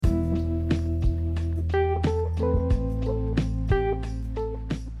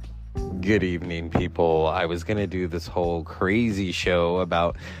Good evening, people. I was going to do this whole crazy show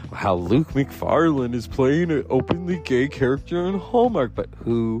about how Luke McFarlane is playing an openly gay character in Hallmark, but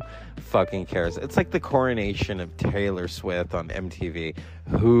who fucking cares? It's like the coronation of Taylor Swift on MTV.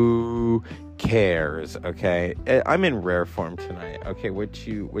 Who cares? Okay, I'm in rare form tonight. Okay, what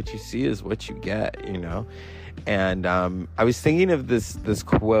you see is what you get, you know. And I was thinking of this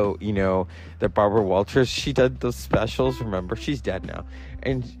quote, you know, that Barbara Walters, she did those specials. Remember, she's dead now,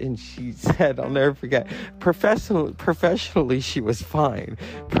 and she said, I'll never forget. Professionally, she was fine.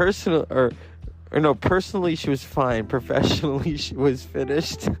 Personally, she was fine. Professionally, she was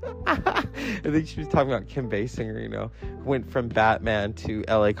finished. I think she was talking about Kim Basinger. You know, went from Batman to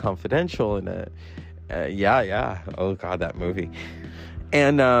L.A. Confidential, and yeah. Oh God, that movie.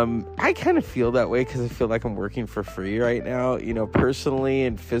 And I kind of feel that way because I feel like I'm working for free right now. You know, personally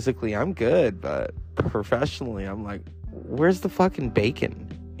and physically, I'm good. But professionally, I'm like, where's the fucking bacon?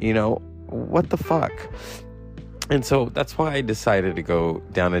 You know, what the fuck? And so that's why I decided to go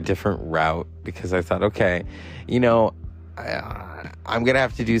down a different route, because I thought, okay, you know, I'm going to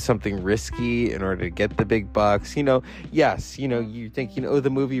have to do something risky in order to get the big bucks. You know, yes, you know, you're thinking, oh, the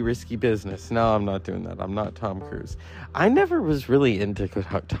movie Risky Business. No, I'm not doing that. I'm not Tom Cruise. I never was really into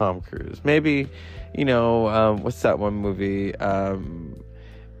Tom Cruise. Maybe, you know, what's that one movie?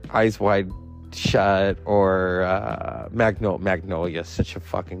 Eyes Wide Shut, or Magnolia. Such a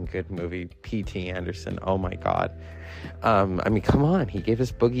fucking good movie. P.T. Anderson. Oh my God. I mean, come on. He gave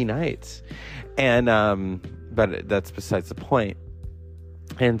us Boogie Nights. And, but that's besides the point.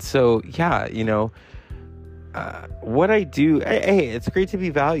 And so, yeah, you know, what I do, hey, it's great to be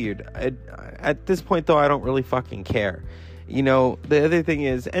valued. At this point, though, I don't really fucking care. You know, the other thing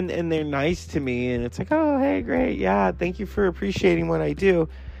is, and they're nice to me, and it's like, oh, hey, great, yeah, thank you for appreciating what I do.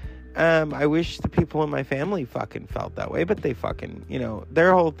 I wish the people in my family fucking felt that way, but they fucking, you know,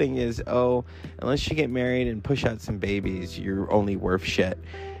 their whole thing is, oh, unless you get married and push out some babies, you're only worth shit.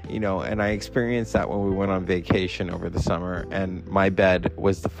 You know, and I experienced that when we went on vacation over the summer, and my bed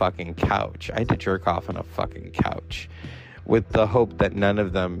was the fucking couch. I had to jerk off on a fucking couch with the hope that none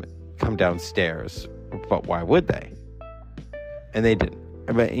of them come downstairs. But why would they? And they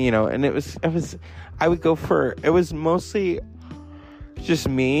didn't. But, you know, and it was, I would go for, it was mostly just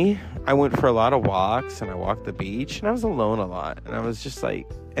me. I went for a lot of walks, and I walked the beach, and I was alone a lot. And I was just like,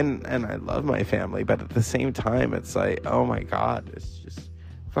 and I love my family, but at the same time, it's like, oh my God, it's just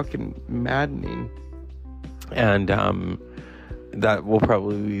fucking maddening. And that will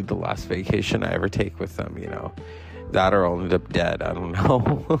probably be the last vacation I ever take with them, you know. That or I'll end up dead. I don't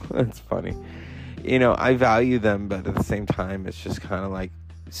know. It's funny. You know, I value them, but at the same time, it's just kind of like,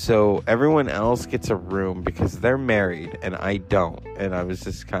 so everyone else gets a room because they're married and I don't. And I was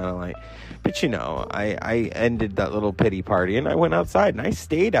just kind of like, but you know, I ended that little pity party and I went outside and I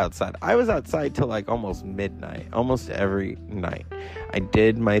stayed outside. I was outside till like almost midnight, almost every night. I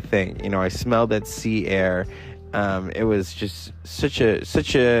did my thing. You know, I smelled that sea air. It was just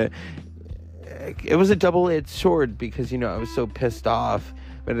it was a double-edged sword because, you know, I was so pissed off.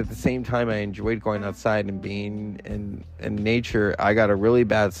 But at the same time, I enjoyed going outside and being in nature. I got a really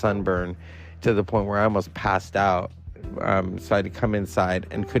bad sunburn to the point where I almost passed out. So I had to come inside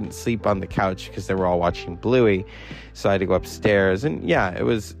and couldn't sleep on the couch because they were all watching Bluey. So I had to go upstairs. And yeah, it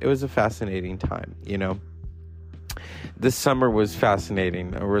was a fascinating time, you know. This summer was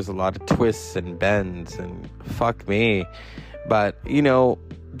fascinating. There was a lot of twists and bends and fuck me. But, you know,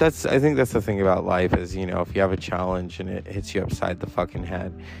 I think that's the thing about life is, you know, if you have a challenge and it hits you upside the fucking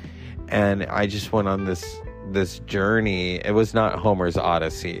head. And I just went on this journey. It was not Homer's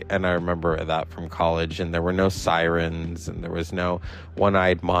Odyssey, and I remember that from college, and there were no sirens, and there was no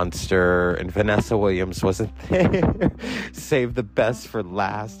one-eyed monster, and Vanessa Williams wasn't there. Save the best for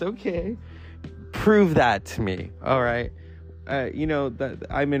last. Okay, prove that to me. All right. You know, that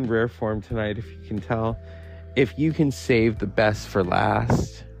I'm in rare form tonight, if you can tell. If you can save the best for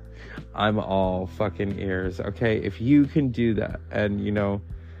last, I'm all fucking ears. Okay, if you can do that, and you know,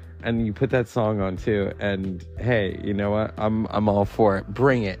 and you put that song on too, and hey, you know what? I'm all for it.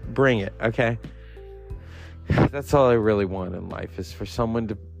 Bring it. Okay. That's all I really want in life, is for someone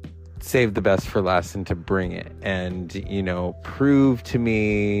to save the best for last and to bring it, and you know, prove to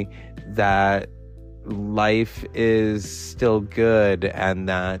me that life is still good and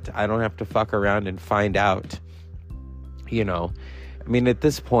that I don't have to fuck around and find out. You know, I mean, at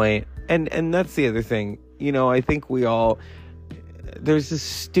this point, and that's the other thing, you know, I think there's this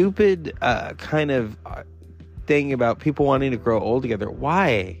stupid kind of thing about people wanting to grow old together.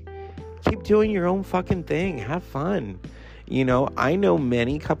 Why? Keep doing your own fucking thing. Have fun. You know, I know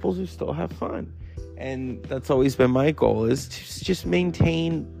many couples who still have fun. And that's always been my goal, is to just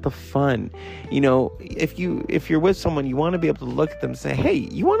maintain the fun. You know, if you're with someone, you want to be able to look at them and say, hey,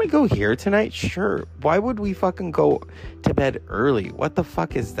 you want to go here tonight? Sure. Why would we fucking go to bed early? What the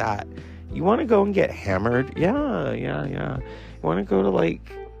fuck is that? You want to go and get hammered? Yeah. You want to go to, like,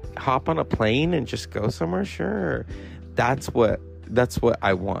 hop on a plane and just go somewhere? Sure. That's what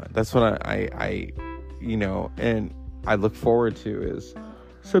I want. That's what I you know, and I look forward to, is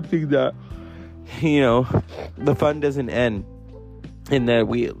something that, you know, the fun doesn't end, and that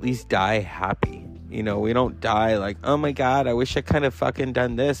we at least die happy. You know, we don't die like, oh my God, I wish I kind of fucking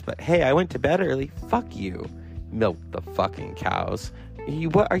done this, but hey, I went to bed early. Fuck you. Milk the fucking cows.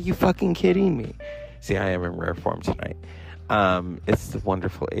 What, are you fucking kidding me? See, I am in rare form tonight. It's the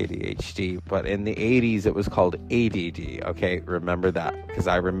wonderful ADHD, but in the 80s it was called ADD. Okay, remember that, because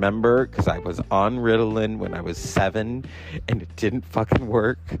I was on Ritalin when I was 7 and it didn't fucking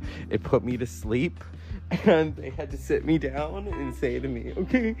work. It put me to sleep, and they had to sit me down and say to me,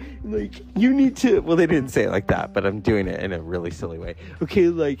 okay, like, you need to, well, they didn't say it like that, but I'm doing it in a really silly way. Okay,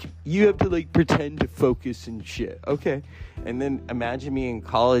 like, you have to, like, pretend to focus and shit. Okay. And then imagine me in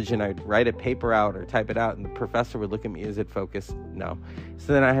college and I'd write a paper out or type it out, and the professor would look at me, is it focused? No.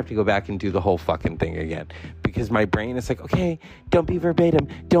 So then I have to go back and do the whole fucking thing again, because my brain is like, okay, don't be verbatim,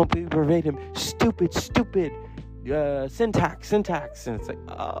 stupid, syntax, and it's like,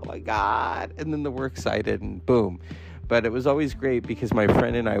 oh my God. And then the work's cited, and boom. But it was always great, because my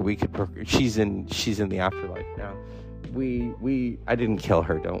friend and I, we could, she's in the afterlife now. I didn't kill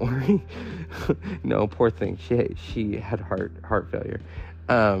her, don't worry. No, poor thing. She had heart failure.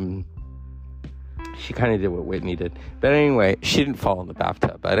 She kind of did what Whitney did. But anyway, she didn't fall in the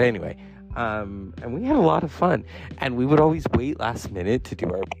bathtub. But anyway, and we had a lot of fun. And we would always wait last minute to do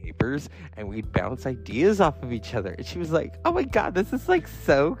our papers, and we'd bounce ideas off of each other. And she was like, oh my God, this is like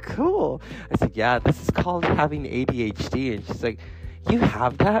so cool. I said, yeah, this is called having ADHD. And she's like, you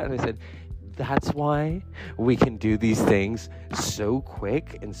have that? And I said, that's why we can do these things so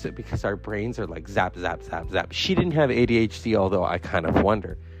quick, and so, because our brains are like zap, zap, zap, zap. She didn't have ADHD, although I kind of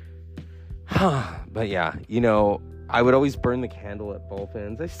wonder. But yeah, you know, I would always burn the candle at both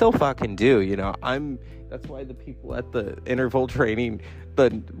ends. I still fucking do, you know. That's why the people at the interval training,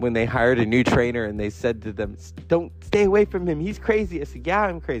 when they hired a new trainer and they said to them, don't stay away from him, he's crazy. I said, yeah,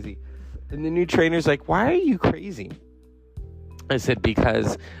 I'm crazy. And the new trainer's like, why are you crazy? I said,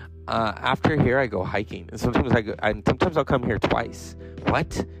 because after here I go hiking, and sometimes I'll come here twice.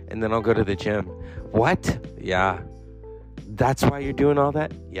 What? And then I'll go to the gym. What? Yeah. That's why you're doing all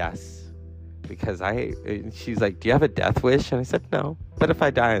that? Yes. Because she's like, do you have a death wish? And I said, no. But if I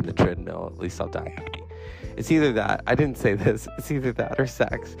die on the treadmill, at least I'll die happy. It's either that. I didn't say this. It's either that or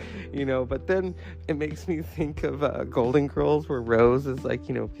sex, you know. But then it makes me think of Golden Girls, where Rose is like,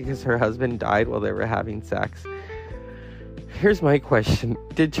 you know, because her husband died while they were having sex. Here's my question.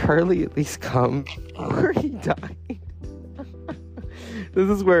 Did Charlie at least come before he died? This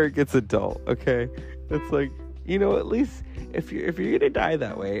is where it gets adult, okay? It's like, you know, at least if you're gonna die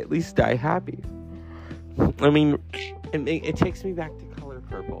that way, at least die happy. I mean, it takes me back to Color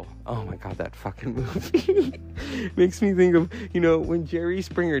Purple. Oh my God, that fucking movie makes me think of, you know, when Jerry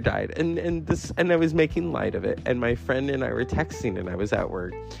Springer died, and I was making light of it, and my friend and I were texting, and I was at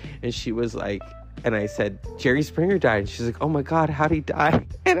work, and she was like, and I said, Jerry Springer died. And she's like, oh my God, how'd he die?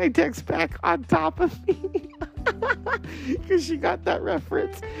 And I text back, on top of me. Because she got that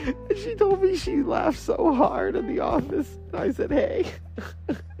reference. And she told me she laughed so hard in the office. And I said, hey.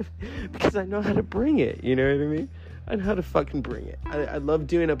 Because I know how to bring it. You know what I mean? I know how to fucking bring it. I love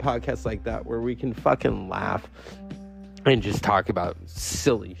doing a podcast like that, where we can fucking laugh and just talk about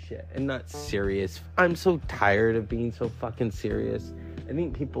silly shit and not serious. I'm so tired of being so fucking serious. I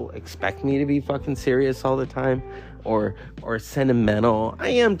think people expect me to be fucking serious all the time, or sentimental. I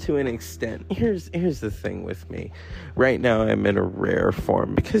am, to an extent. Here's the thing with me. Right now I'm in a rare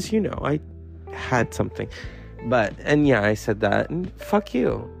form because, you know, I had something. And yeah, I said that, and fuck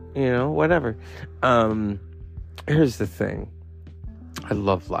you. You know, whatever. Here's the thing. I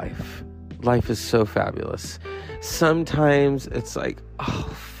love life. Life is so fabulous. Sometimes it's like,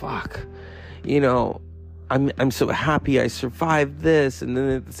 oh fuck. You know, I'm so happy I survived this, and then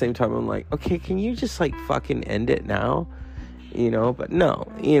at the same time I'm like, okay, can you just like fucking end it now? You know, but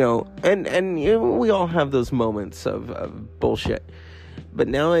no, you know, and you know, we all have those moments of bullshit. But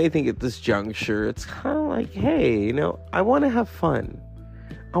now I think at this juncture, it's kind of like, hey, you know, I want to have fun.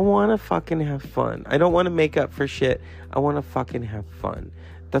 I want to fucking have fun. I don't want to make up for shit. I want to fucking have fun.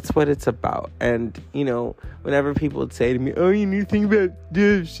 That's what it's about. And, you know, whenever people would say to me, oh, you need to think about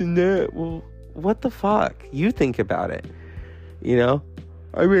this and that, well, what the fuck? You think about it, you know?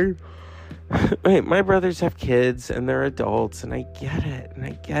 I mean, Wait, my brothers have kids and they're adults, and I get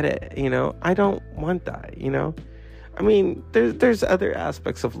it, you know. I don't want that, you know. I mean, there's other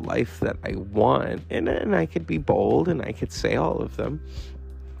aspects of life that I want, and I could be bold and I could say all of them,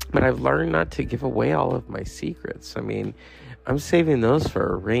 but I've learned not to give away all of my secrets. I mean, I'm saving those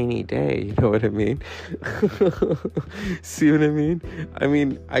for a rainy day, you know what I mean? See what I mean? I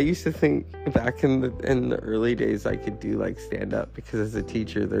mean, I used to think back in the early days I could do like stand up, because as a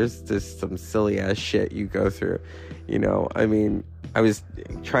teacher there's just some silly ass shit you go through, you know. I mean, I was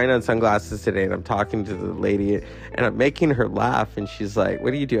trying on sunglasses today and I'm talking to the lady and I'm making her laugh, and she's like,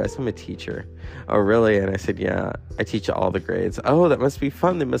 "What do you do?" I said, "I'm a teacher." "Oh, really?" And I said, "Yeah, I teach all the grades." "Oh, that must be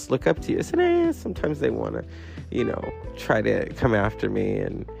fun. They must look up to you." I said, sometimes they want to, you know, try to come after me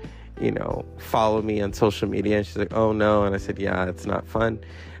and, you know, follow me on social media. And she's like, "Oh no." And I said, "Yeah, it's not fun."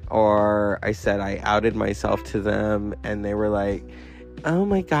 Or I said I outed myself to them and they were like, "Oh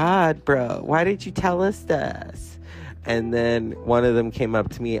my God, bro, why did you tell us this?" And then one of them came up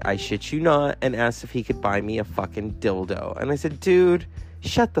to me, I shit you not, and asked if he could buy me a fucking dildo. And I said, "Dude,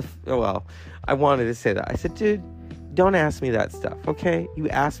 shut the well, I wanted to say that. I said, "Dude, don't ask me that stuff, okay? You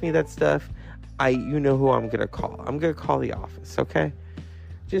ask me that stuff, you know who I'm gonna call. I'm gonna call the office, okay?"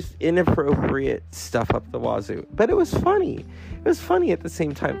 Just inappropriate stuff up the wazoo. But it was funny. It was funny at the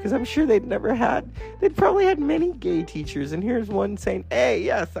same time, because I'm sure they'd probably had many gay teachers. And here's one saying, "Hey,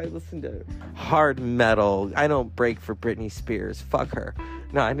 yes, I listen to hard metal. I don't break for Britney Spears. Fuck her."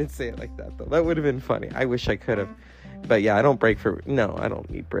 No, I didn't say it like that, though. That would have been funny. I wish I could have. But yeah, I don't break for... No, I don't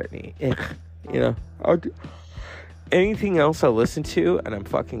need Britney. You know, I'll do anything else I'll listen to, and I'm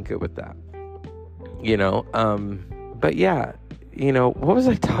fucking good with that. You know, but yeah, you know, what was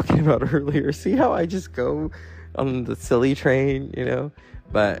I talking about earlier? See how I just go on the silly train, you know?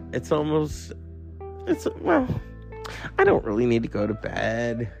 But well, I don't really need to go to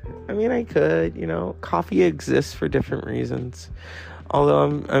bed. I mean, I could, you know, coffee exists for different reasons.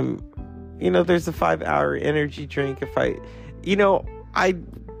 Although I'm you know, there's a 5-hour energy drink. I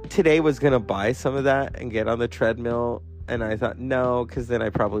today was going to buy some of that and get on the treadmill, and I thought, no, because then I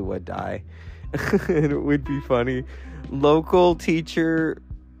probably would die. And it would be funny. Local teacher,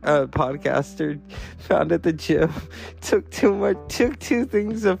 podcaster, found at the gym, took 2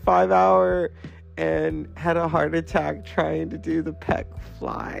 things of 5-hour and had a heart attack trying to do the pec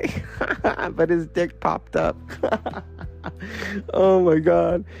fly. But his dick popped up. Oh my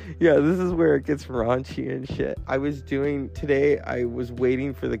God. Yeah, this is where it gets raunchy and shit. I was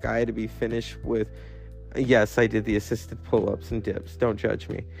waiting for the guy to be finished with... Yes, I did the assisted pull-ups and dips. Don't judge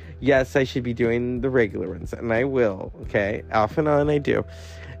me. Yes, I should be doing the regular ones, and I will, okay? Off and on I do.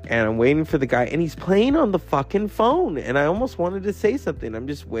 And I'm waiting for the guy, and he's playing on the fucking phone, and I almost wanted to say something. I'm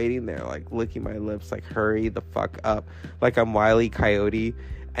just waiting there, like, licking my lips, like, hurry the fuck up. Like I'm Wile E. Coyote,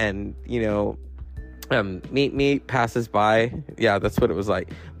 and, you know... meet passes by. Yeah, that's what it was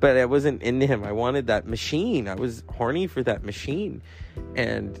like. But I wasn't into him. I wanted that machine. I was horny for that machine.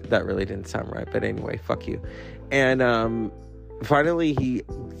 And that really didn't sound right. But anyway, fuck you. And finally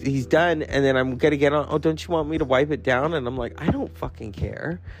he's done. And then I'm gonna get on. "Oh, don't you want me to wipe it down?" And I'm like, I don't fucking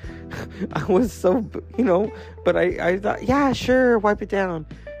care. I was so, you know, but I thought, yeah, sure, wipe it down.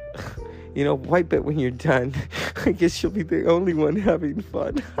 You know, wipe it when you're done. I guess you'll be the only one having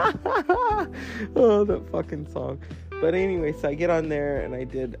fun. Oh, that fucking song. But anyway, so I get on there and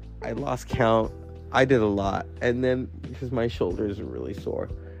I lost count. I did a lot. And then, because my shoulders are really sore.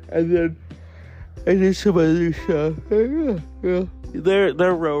 And then some other stuff. Yeah.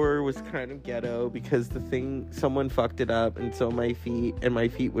 Their rower was kind of ghetto, because someone fucked it up, and so my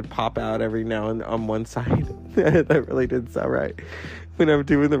feet would pop out every now and on one side. That really didn't sound right when I'm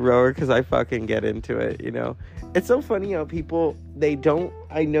doing the rower, because I fucking get into it, you know. It's so funny how people,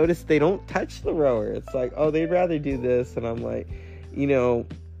 I noticed they don't touch the rower. It's like, oh, they'd rather do this, and I'm like, you know,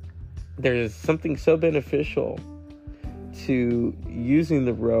 there's something so beneficial to using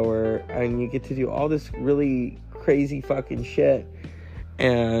the rower, and you get to do all this really crazy fucking shit,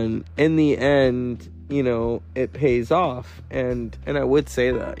 and in the end, you know, it pays off. And I would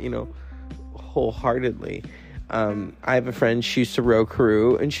say that, you know, wholeheartedly. I have a friend, she used to row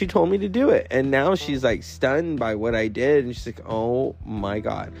crew, and she told me to do it, and now she's like stunned by what I did, and she's like, oh my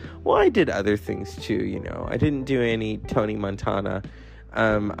God. Well, I did other things too, you know. I didn't do any Tony Montana.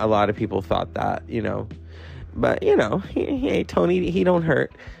 A lot of people thought that, you know, but you know, hey, Tony, he don't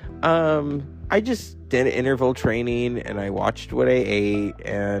hurt. I just did interval training, and I watched what I ate,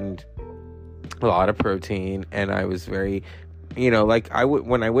 and a lot of protein, and I was very, you know, like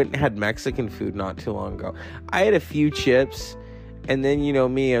when I went and had Mexican food not too long ago, I had a few chips, and then, you know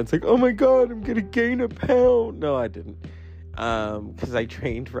me, I was like, oh my God, I'm gonna gain a pound. No, I didn't. because I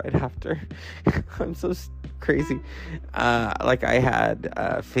trained right after. I'm so crazy. Like I had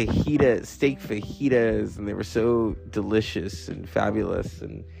steak fajitas, and they were so delicious and fabulous,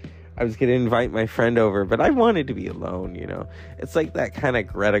 and I was gonna invite my friend over, but I wanted to be alone, It's like that kind of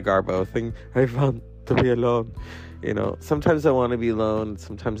Greta Garbo thing. I want to be alone. Sometimes I want to be alone,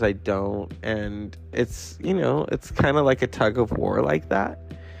 sometimes I don't, and it's kind of like a tug of war like that.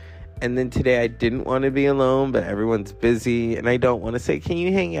 And then today I didn't want to be alone, but everyone's busy, and I don't want to say, can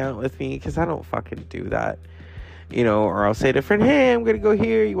you hang out with me? Because I don't fucking do that, or I'll say to a friend, hey, I'm going to go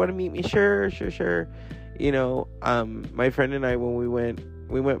here. You want to meet me? Sure. My friend and I, when we went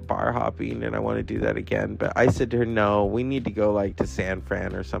bar hopping, and I want to do that again. But I said to her, no, we need to go like to San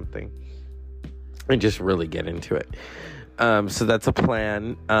Fran or something and just really get into it. So that's a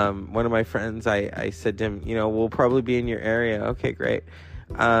plan. One of my friends, I said to him, we'll probably be in your area. Okay, great.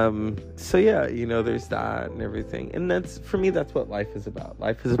 So yeah, there's that and everything. And for me, that's what life is about.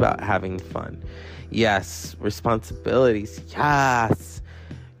 Life is about having fun. Yes. Responsibilities. Yes.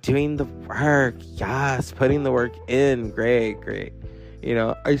 Doing the work. Yes. Putting the work in. Great.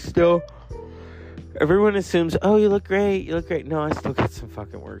 Everyone assumes, oh, you look great. No, I still got some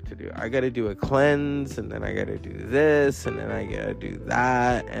fucking work to do. I got to do a cleanse, and then I got to do this, and then I got to do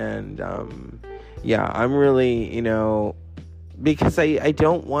that. And, yeah, I'm really, because I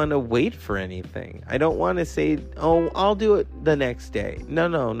don't want to wait for anything. I don't want to say, oh, I'll do it the next day.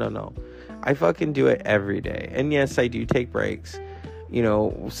 No. I fucking do it every day. And yes, I do take breaks.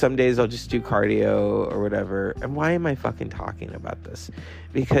 Some days I'll just do cardio or whatever. And why am I fucking talking about this?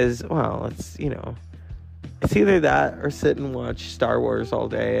 Because, well, it's either that or sit and watch Star Wars all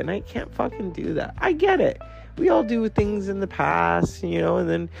day. And I can't fucking do that. I get it. We all do things in the past, and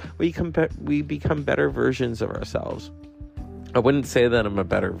then we become better versions of ourselves. I wouldn't say that I'm a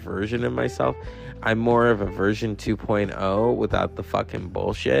better version of myself. I'm more of a version 2.0 without the fucking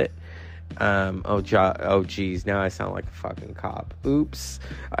bullshit. Oh geez, now I sound like a fucking cop. Oops,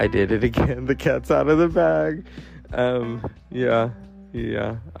 I did it again. The cat's out of the bag. Yeah.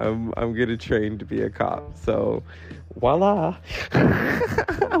 I'm gonna train to be a cop. So, voila.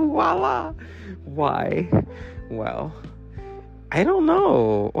 Voila. Why? Well, I don't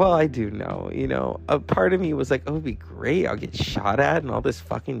know. Well, I do know. A part of me was like, oh, it'd be great. I'll get shot at and all this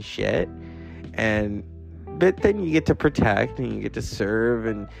fucking shit. But then you get to protect and you get to serve,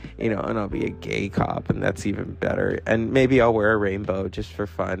 and and I'll be a gay cop, and that's even better. And maybe I'll wear a rainbow just for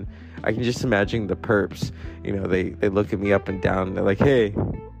fun. I can just imagine the perps. They look at me up and down. And they're like, hey,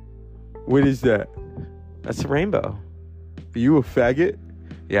 what is that? That's a rainbow. Are you a faggot?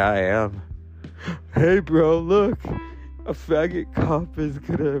 Yeah, I am. Hey, bro, look. A faggot cop is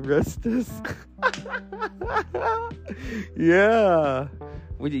gonna arrest us. Yeah.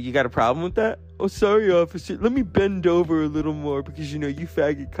 You got a problem with that? Oh, sorry, officer. Let me bend over a little more because, you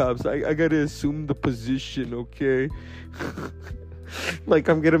faggot cops, I gotta assume the position, okay? Like,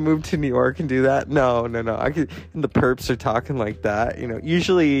 I'm gonna move to New York and do that? No. And the perps are talking like that.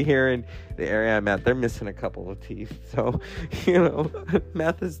 Usually here in the area I'm at, they're missing a couple of teeth. So,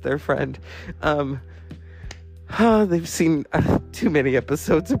 meth is their friend. They've seen too many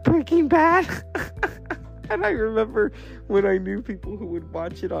episodes of Breaking Bad. And I remember when I knew people who would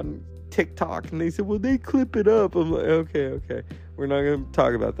watch it on TikTok, and they said, well, they clip it up. I'm like, okay. We're not going to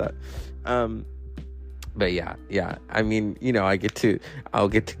talk about that. But yeah. I mean, I'll get to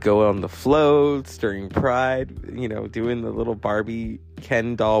go on the floats during Pride, doing the little Barbie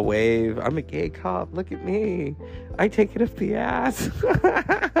Ken doll wave. I'm a gay cop. Look at me. I take it up the ass.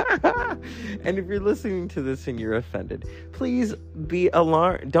 And if you're listening to this and you're offended, please be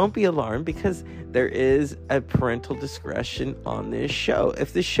alarmed. Don't be alarmed, because there is a parental discretion on this show.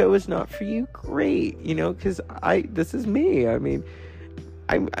 If the show is not for you, great. Because this is me. I mean,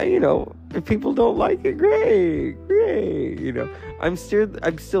 if people don't like it, great. I'm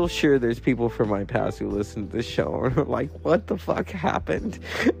still sure there's people from my past who listen to this show and are like, what the fuck happened?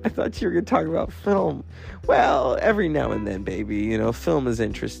 I thought you were going to talk about film. Well, every now and then, baby, film is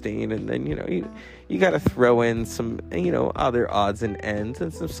interesting. And then, you got to throw in some, other odds and ends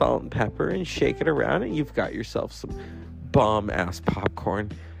and some salt and pepper and shake it around, and you've got yourself some bomb-ass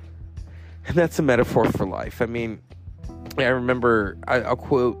popcorn. And that's a metaphor for life. I mean, I remember, I'll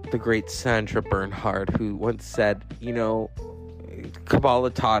quote the great Sandra Bernhard, who once said,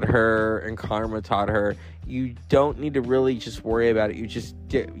 Kabbalah taught her and karma taught her, you don't need to really just worry about it.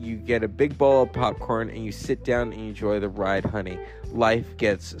 You get a big bowl of popcorn and you sit down and enjoy the ride, honey. Life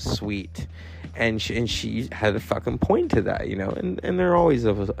gets sweet. And she had a fucking point to that, and there always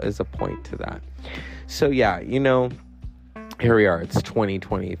is a point to that. So yeah, here we are, it's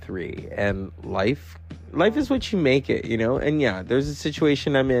 2023, and life, life is what you make it, you know? And yeah, there's a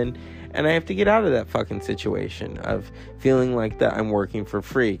situation I'm in, and I have to get out of that fucking situation of feeling like that I'm working for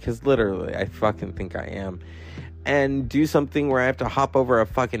free, because literally, I fucking think I am. And do something where I have to hop over a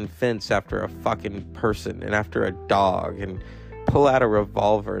fucking fence after a fucking person and after a dog and pull out a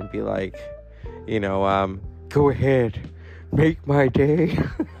revolver and be like, you know, go ahead, make my day.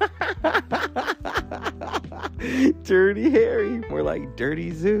 Dirty Harry, more like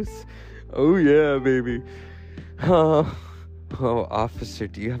Dirty Zeus. Oh yeah, baby. Oh, officer,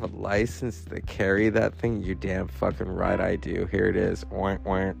 do you have a license to carry that thing? You damn fucking right I do. Here it is. Wank,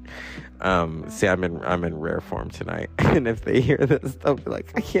 wank. See, I'm in rare form tonight. And if they hear this, they'll be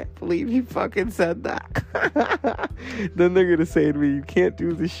like, I can't believe you fucking said that. Then they're gonna say to me, you can't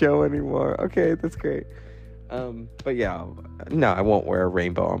do the show anymore. Okay, that's great. But yeah, no, I won't wear a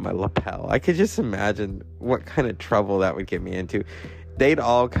rainbow on my lapel. I could just imagine what kind of trouble that would get me into. They'd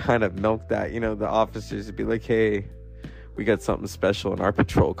all kind of milk that, you know, the officers would be like, hey, we got something special in our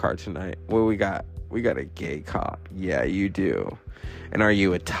patrol car tonight. What we got? We got a gay cop. Yeah, you do. And are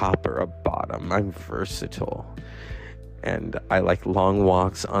you a top or a bottom? I'm versatile. And I like long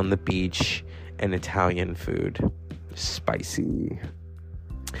walks on the beach and Italian food. Spicy.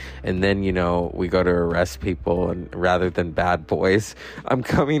 And then, you know, we go to arrest people, and rather than Bad Boys, I'm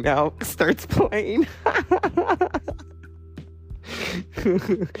Coming Out starts playing.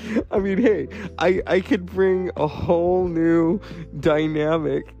 I mean, hey, I could bring a whole new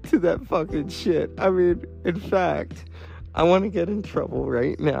dynamic to that fucking shit. I mean, in fact, I want to get in trouble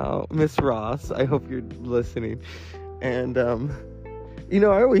right now. Miss Ross, I hope you're listening. And, you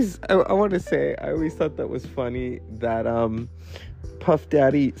know, I want to say, I always thought that was funny that, Puff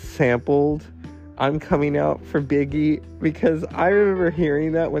Daddy sampled I'm Coming Out for Biggie, because I remember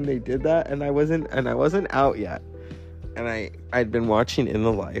hearing that when they did that, and I wasn't out yet. And I'd been watching In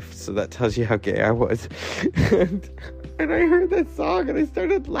the Life, so that tells you how gay I was. and I heard that song, and I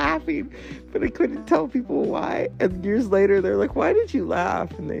started laughing, but I couldn't tell people why. And years later, they're like, why did you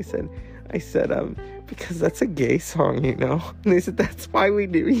laugh? And I said, because that's a gay song, you know? And they said, that's why we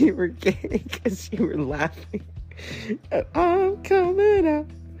knew you were gay, because you were laughing. And I'm coming out.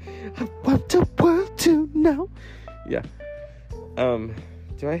 I want the world to know. Yeah. Do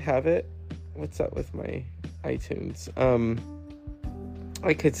I have it? What's up with my iTunes?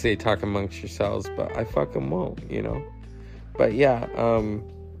 I could say talk amongst yourselves, but I fucking won't, you know? But yeah,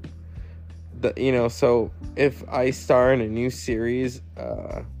 you know, so if I star in a new series,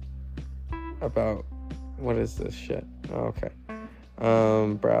 about, what is this shit? Oh, okay.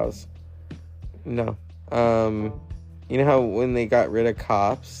 Browse. No. You know how when they got rid of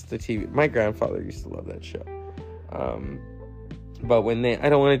Cops, the TV, my grandfather used to love that show. But when I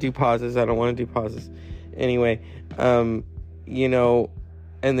don't want to do pauses. Anyway, you know,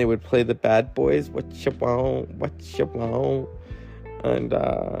 and they would play the Bad Boys. What you want? And,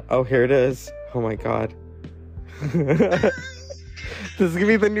 oh, here it is. Oh my God. This is gonna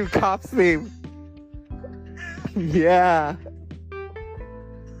be the new Cops theme. Yeah.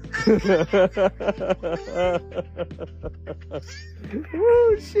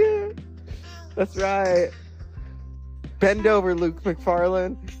 Oh shit. That's right. Bend over, Luke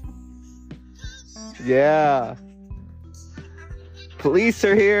McFarlane. Yeah. Police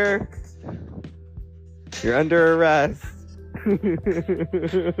are here. You're under arrest.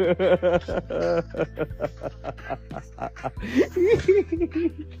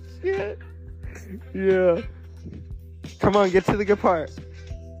 Shit. Yeah. Come on, get to the good part.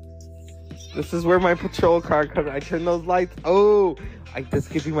 This is where my patrol car comes. I turn those lights. Oh, this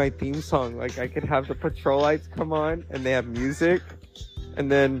could be my theme song. Like, I could have the patrol lights come on, and they have music,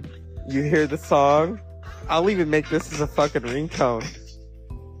 and then you hear the song. I'll even make this as a fucking ringtone.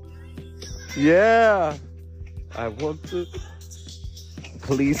 Yeah. I want to.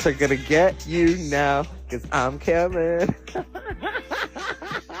 Police are gonna get you now, 'cause I'm coming.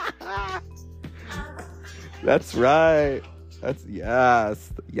 That's right. That's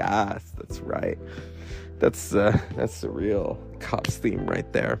right. That's the real Cops theme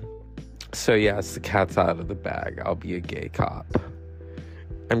right there. So yes, the cat's out of the bag. I'll be a gay cop.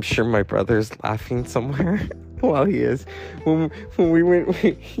 I'm sure my brother's laughing somewhere while he is. When we went,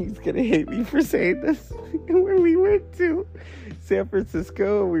 he's gonna hate me for saying this. When we went to San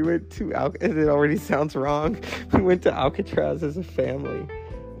Francisco, we went to it already sounds wrong. We went to Alcatraz as a family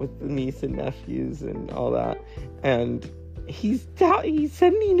with the niece and nephews and all that, and he's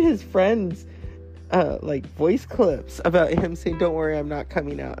sending his friends like voice clips about him saying, don't worry, I'm not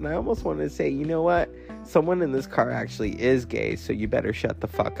coming out. And I almost wanted to say, you know what, someone in this car actually is gay, so you better shut the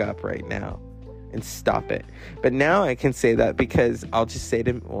fuck up right now and stop it. But now I can say that because I'll just say to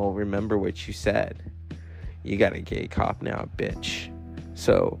him, well, remember what you said. you got a gay cop now, bitch.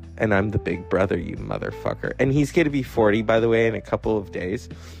 So, and I'm the big brother, you motherfucker. And he's going to be 40, by the way, in a couple of days.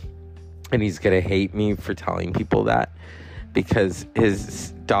 And he's going to hate me for telling people that. Because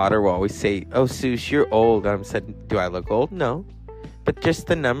his daughter will always say, oh, Seuss, you're old. And I'm said, do I look old? No. But just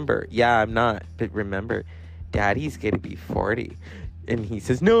the number. Yeah, I'm not. But remember, Daddy's going to be 40. And he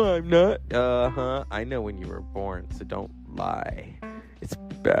says, no, I'm not. I know when you were born, so don't lie. It's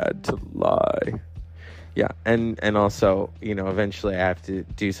bad to lie. Yeah, and also, you know, eventually I have to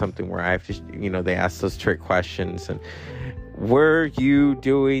do something where I have to, you know, they ask those trick questions. And were you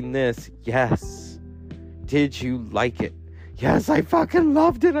doing this? Yes. Did you like it? Yes, I fucking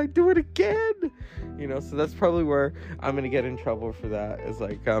loved it. I'd do it again. You know, so that's probably where I'm going to get in trouble for that. Is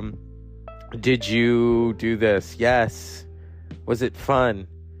like, did you do this? Yes. Was it fun?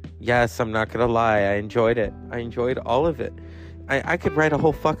 Yes, I'm not going to lie. I enjoyed it. I enjoyed all of it. I could write a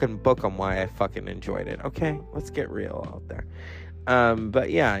whole fucking book on why I fucking enjoyed it. Okay, let's get real out there. But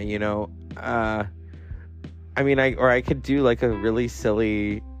yeah, you know, I mean, I could do like a really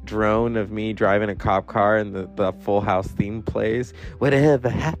silly drone of me driving a cop car and the Full House theme plays. Whatever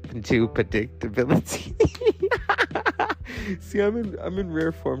happened to predictability? See, I'm in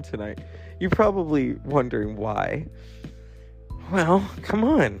rare form tonight. You're probably wondering why. Well, come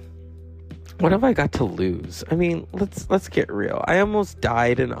on. What have I got to lose? I mean, let's get real. I almost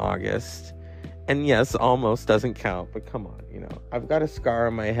died in August. And yes, almost doesn't count, but come on, you know. I've got a scar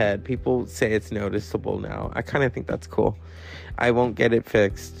on my head. People say it's noticeable now. I kind of think that's cool. I won't get it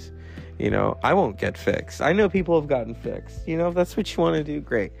fixed. You know, I won't get fixed. I know people have gotten fixed. You know, if that's what you want to do,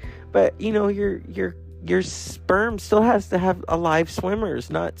 great. But, you know, your sperm still has to have alive swimmers,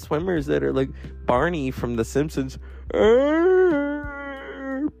 not swimmers that are like Barney from The Simpsons.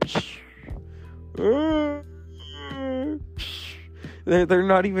 They're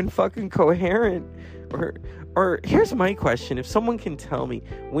not even fucking coherent. Or here's my question: if someone can tell me,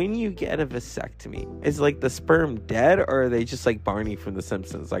 when you get a vasectomy, is like the sperm dead, or are they just like Barney from The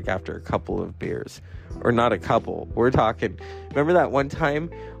Simpsons, like after a couple of beers? Or not a couple, we're talking, remember that one time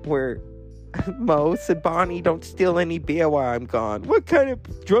where Mo said, Bonnie, don't steal any beer while I'm gone. What kind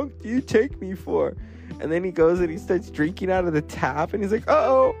of drunk do you take me for? And then he goes and he starts drinking out of the tap, and he's like,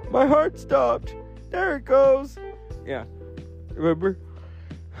 uh-oh, my heart stopped. There it goes. Yeah. Remember?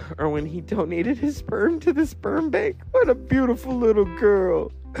 Or when he donated his sperm to the sperm bank. What a beautiful little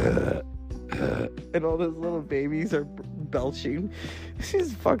girl. And all those little babies are belching.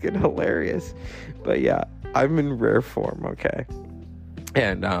 She's fucking hilarious. But yeah, I'm in rare form, okay?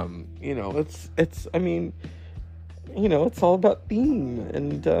 And, you know, it's, I mean, you know, it's all about theme.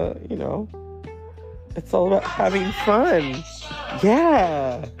 And, you know, it's all about having fun.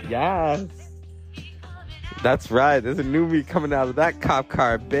 Yeah. Yes. That's right. There's a new me coming out of that cop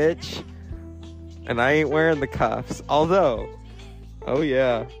car, bitch. And I ain't wearing the cuffs. Although, oh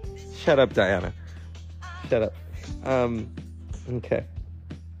yeah. Shut up, Diana. Shut up. Okay.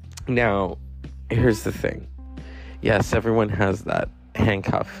 Now, here's the thing. Yes, everyone has that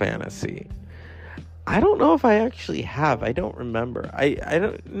handcuff fantasy. I don't know if I actually have. I don't remember. I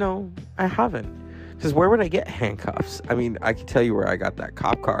don't know. I haven't. Because where would I get handcuffs? I mean, I could tell you where I got that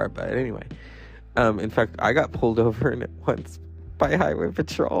cop car, but anyway. In fact, I got pulled over in it once by Highway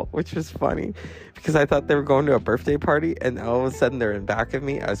Patrol, which was funny because I thought they were going to a birthday party, and all of a sudden they're in back of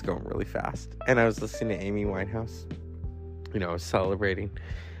me. I was going really fast, and I was listening to Amy Winehouse. You know, I was celebrating,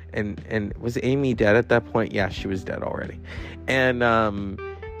 and was Amy dead at that point? Yeah, she was dead already. And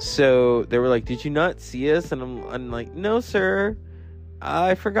so they were like, "Did you not see us?" And I'm like, "No, sir.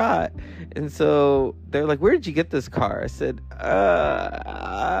 I forgot." And so they're like, "Where did you get this car?" I said,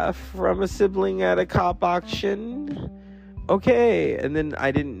 from a sibling at a cop auction. Okay. And then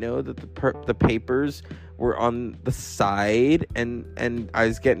I didn't know that the papers were on the side, and I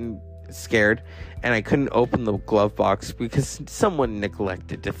was getting scared, and I couldn't open the glove box because someone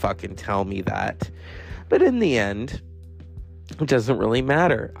neglected to fucking tell me that. But in the end, it doesn't really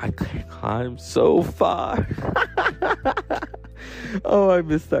matter. I climbed so far. Oh, I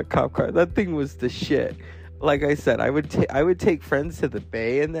missed that cop car. That thing was the shit. Like I said, I would take friends to the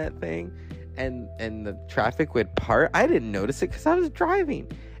bay in that thing, and the traffic would part. I didn't notice it because I was driving,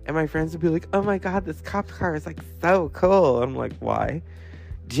 and my friends would be like, "Oh my god, this cop car is like so cool." I'm like, "Why?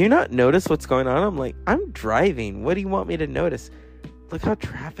 Do you not notice what's going on?" I'm like, "I'm driving. What do you want me to notice? Look how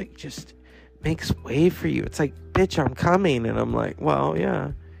traffic just makes way for you. It's like, bitch, I'm coming." And I'm like, "Well,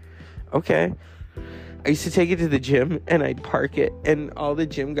 yeah, okay." I used to take it to the gym, and I'd park it, and all the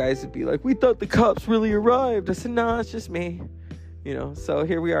gym guys would be like, "We thought the cops really arrived." I said, "No, it's just me." You know, so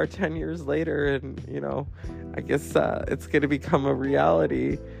here we are 10 years later, and, you know, I guess it's going to become a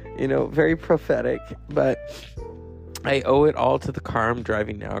reality. very prophetic, but I owe it all to the car I'm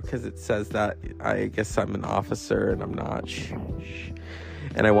driving now, because it says that I guess I'm an officer and I'm not.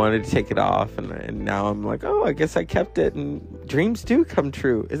 And I wanted to take it off, and now I'm like, oh, I guess I kept it, and dreams do come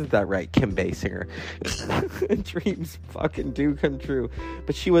true. Isn't that right, Kim Basinger? Dreams fucking do come true.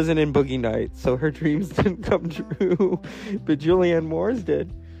 But she wasn't in Boogie Nights, so her dreams didn't come true. But Julianne Moore's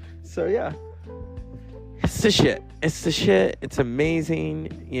did. So yeah. It's the shit. It's amazing,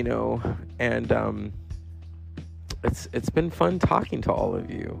 and it's been fun talking to all of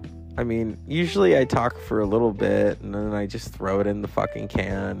you. I mean, usually I talk for a little bit and then I just throw it in the fucking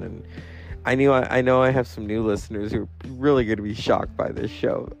can, and I know I have some new listeners who are really going to be shocked by this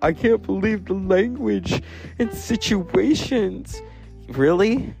show. I can't believe the language and situations.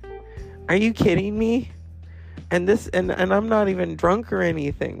 Really? Are you kidding me? And I'm not even drunk or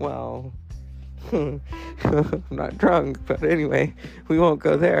anything. Well, I'm not drunk, but anyway, we won't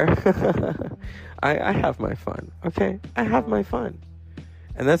go there. I have my fun, okay? I have my fun.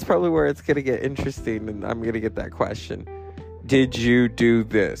 And that's probably where it's going to get interesting, and I'm going to get that question. Did you do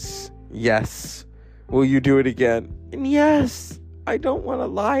this? Yes. Will you do it again? And yes. I don't want to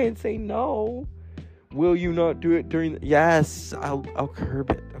lie and say no. Will you not do it during... Yes. I'll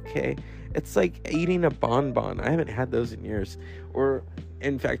curb it, okay? It's like eating a bonbon. I haven't had those in years. Or,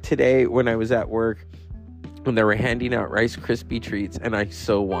 in fact, today when I was at work, when they were handing out Rice Krispie treats, and I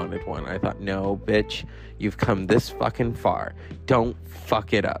so wanted one. I thought, no, bitch, you've come this fucking far. Don't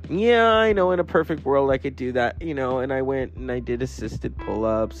fuck it up. Yeah, I know in a perfect world I could do that, and I went and I did assisted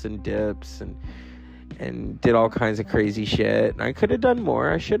pull-ups and dips and did all kinds of crazy shit. And I could have done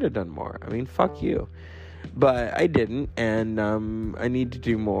more. I should have done more. I mean, fuck you. But I didn't, and I need to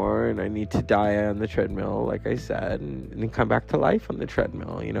do more, and I need to die on the treadmill, like I said, and then come back to life on the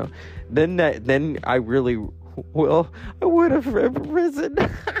treadmill, Then I really I would have risen.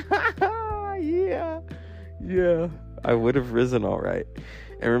 Yeah, I would have risen all right.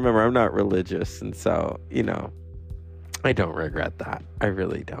 And remember, I'm not religious, and so, I don't regret that. I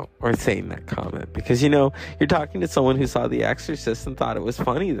really don't. Or saying that comment. Because, you're talking to someone who saw The Exorcist and thought it was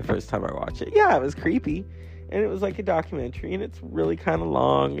funny the first time I watched it. Yeah, it was creepy. And it was like a documentary. And it's really kind of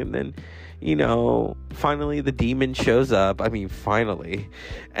long. And then, finally the demon shows up. I mean, finally.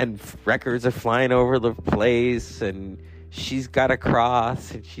 And records are flying over the place. And she's got a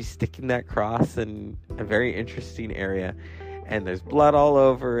cross. And she's sticking that cross in a very interesting area. And there's blood all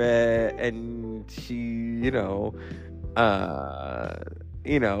over it. And she, I'll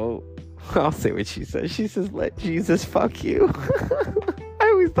say what she says. She says, "Let Jesus fuck you." I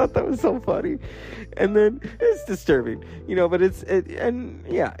always thought that was so funny. And then it's disturbing, but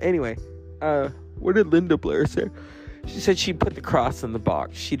anyway, what did Linda Blair say? She said she put the cross in the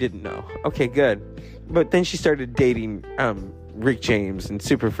box. She didn't know. Okay, good. But then she started dating Rick James and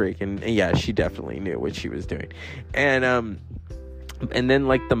Super Freak, and yeah, she definitely knew what she was doing. And then,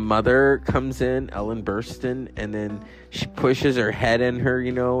 like, the mother comes in, Ellen Burstyn, and then she pushes her head in her,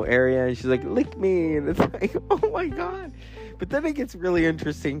 area, and she's like, lick me, and it's like, oh my God. But then it gets really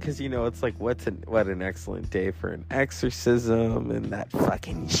interesting, because, it's like, what an excellent day for an exorcism, and that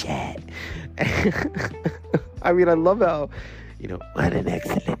fucking shit. I mean, I love how, what an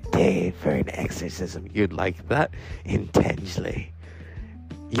excellent day for an exorcism. You'd like that intensely.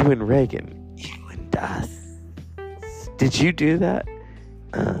 You and Reagan, you and us. Did you do that?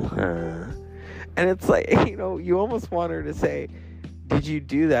 And it's like, you almost want her to say, did you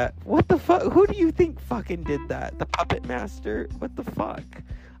do that? What the fuck? Who do you think fucking did that? The puppet master? What the fuck?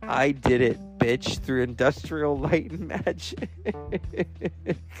 I did it, bitch, through industrial light and magic.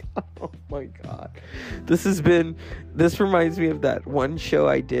 Oh my God. This reminds me of that one show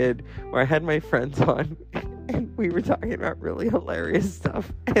I did where I had my friends on and we were talking about really hilarious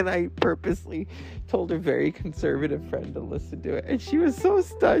stuff, and I purposely told a very conservative friend to listen to it, and she was so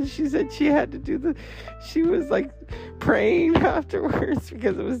stunned. She said she had to she was like praying afterwards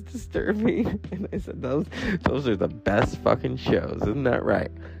because it was disturbing. And I said, those are the best fucking shows, isn't that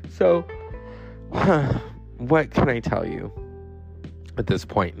right? So what can I tell you at this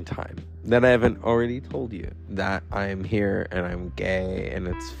point in time that I haven't already told you? That I am here and I'm gay and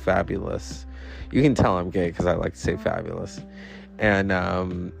it's fabulous. You can tell I'm gay because I like to say fabulous. And,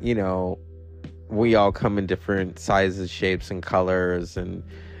 we all come in different sizes, shapes, and colors, and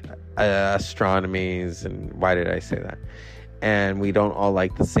astronomies. And why did I say that? And we don't all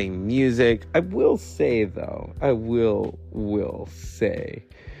like the same music. I will say, though, will say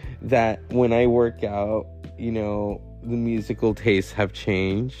that when I work out, the musical tastes have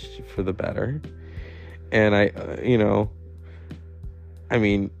changed for the better. And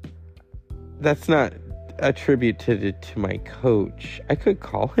that's not attributed it to my coach. I could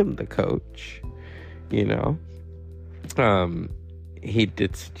call him the coach, you know. He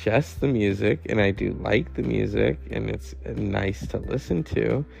did suggest the music, and I do like the music, and it's nice to listen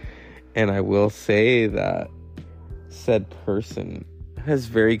to. And I will say that said person has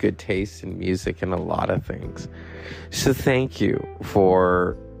very good taste in music and a lot of things. So thank you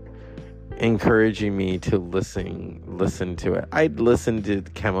for encouraging me to listen to it. I'd listened to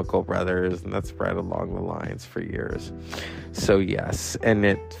Chemical Brothers, and that's right along the lines for years. So yes, and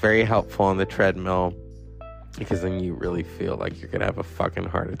it's very helpful on the treadmill, because then you really feel like you're gonna have a fucking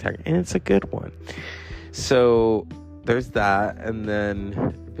heart attack, and it's a good one. So there's that. And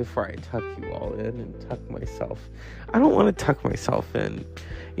then before I tuck you all in and tuck myself, I don't want to tuck myself in,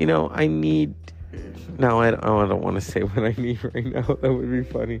 you know. I don't want to say what I need right now. That would be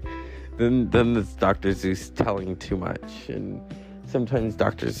funny. Then it's Dr. Zeus telling too much, and sometimes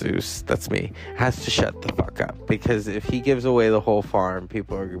Dr. Zeus, that's me, has to shut the fuck up, because if he gives away the whole farm,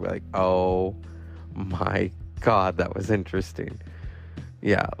 people are gonna be like, oh my god, that was interesting.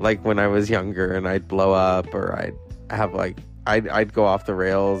 Yeah, like when I was younger and I'd blow up, or I'd have I'd go off the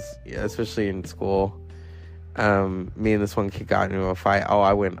rails, especially in school. Me and this one kid got into a fight. Oh,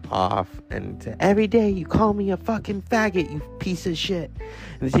 I went off, and every day you call me a fucking faggot, you piece of shit.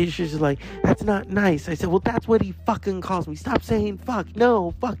 And the teacher's like, that's not nice. I said, well, that's what he fucking calls me. Stop saying fuck.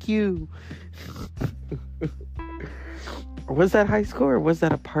 No, fuck you. Was that high school, or was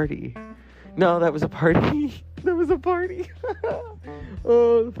that a party? No, that was a party. That was a party.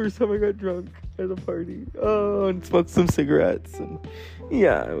 Oh, the first time I got drunk at a party. Oh, and smoked some cigarettes. And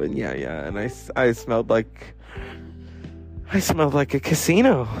yeah. And I smelled like a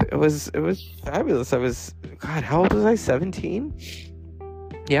casino. It was fabulous. God, how old was I? 17?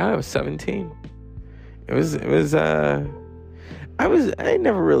 Yeah, I was 17. I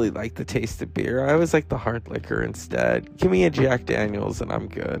never really liked the taste of beer. I always liked the hard liquor instead. Give me a Jack Daniels and I'm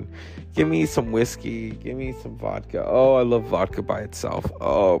good. Give me some whiskey. Give me some vodka. Oh, I love vodka by itself.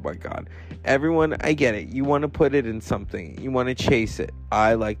 Oh my God. Everyone, I get it. You want to put it in something. You want to chase it.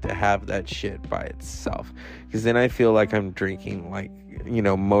 I like to have that shit by itself, because then I feel like I'm drinking, like, you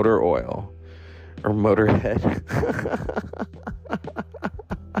know, motor oil or Motorhead.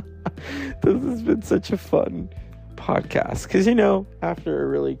 This has been such a fun podcast, because, you know, after a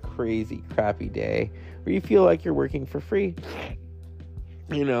really crazy crappy day where you feel like you're working for free,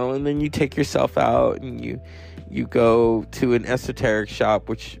 you know, and then you take yourself out and you go to an esoteric shop,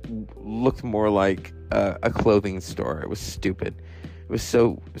 which looked more like a clothing store. It was stupid. It was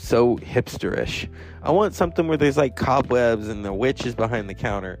so hipsterish. I want something where there's like cobwebs and the witch is behind the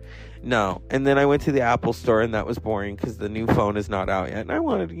counter. No. And then I went to the Apple store, and that was boring because the new phone is not out yet. And I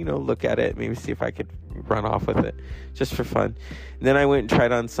wanted to, you know, look at it, maybe see if I could run off with it just for fun. And then I went and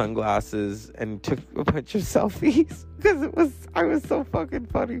tried on sunglasses and took a bunch of selfies because I was so fucking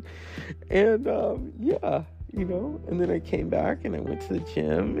funny. And yeah, you know, and then I came back and I went to the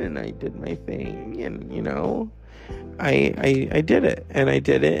gym and I did my thing, and, you know, I did it, and I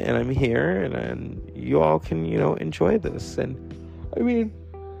did it, and I'm here, and you all can, you know, enjoy this. And I mean,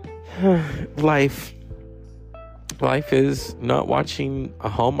 life is not watching a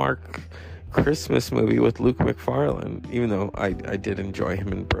Hallmark Christmas movie with Luke McFarlane, even though I did enjoy him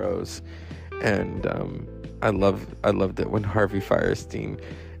in Bros. And I loved it when Harvey Firestein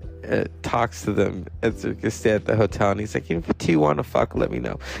talks to them as they stay at the hotel, and he's like, if you two want to fuck, let me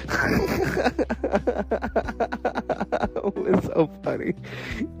know. It was so funny.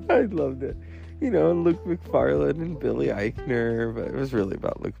 I loved it. You know, Luke McFarlane and Billy Eichner, but it was really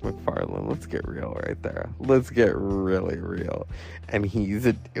about Luke McFarlane. Let's get real right there. Let's get really real. And he's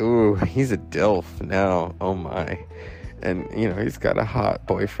a DILF now. Oh my. And, you know, he's got a hot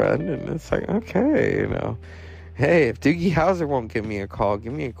boyfriend, and it's like, okay, you know, hey, if Doogie Howser won't give me a call,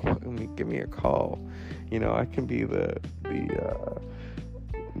 give me a call. You know, I can be the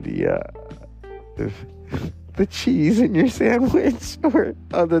cheese in your sandwich, or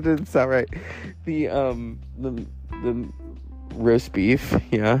other than that, right? The roast beef,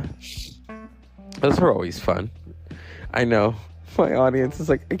 yeah. Those are always fun. I know. My audience is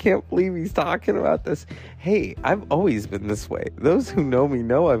like, I can't believe he's talking about this. Hey, I've always been this way. Those who know me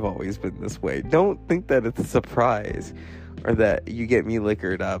know I've always been this way. Don't think that it's a surprise, or that you get me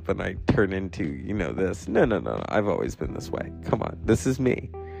liquored up and I turn into, you know, this. No. I've always been this way. Come on. This is me.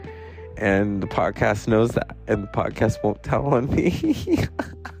 And the podcast knows that. And the podcast won't tell on me.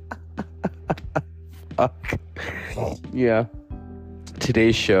 Fuck. Yeah.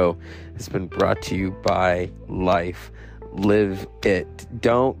 Today's show has been brought to you by Life. Live it.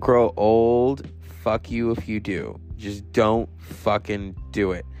 Don't grow old. Fuck you if you do. Just don't fucking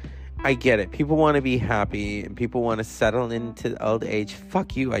do it. I get it. People want to be happy and people want to settle into old age.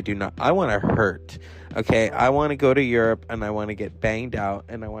 Fuck you. I do not. I want to hurt. Okay. I want to go to Europe and I want to get banged out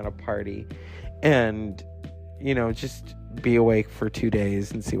and I want to party and, you know, just be awake for 2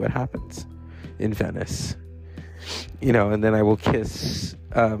 days and see what happens in Venice. You know, and then I will kiss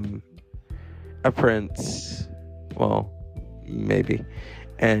a prince. Well, maybe.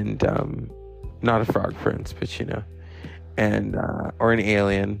 And not a frog prince, but you know. And or an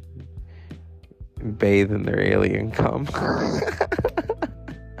alien. Bathe in their alien cum.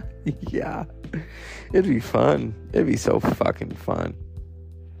 Yeah. It'd be fun. It'd be so fucking fun.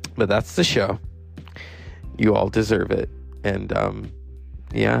 But that's the show. You all deserve it. And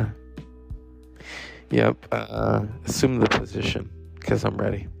yeah. Yep. Assume the position, because I'm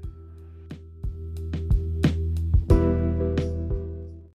ready.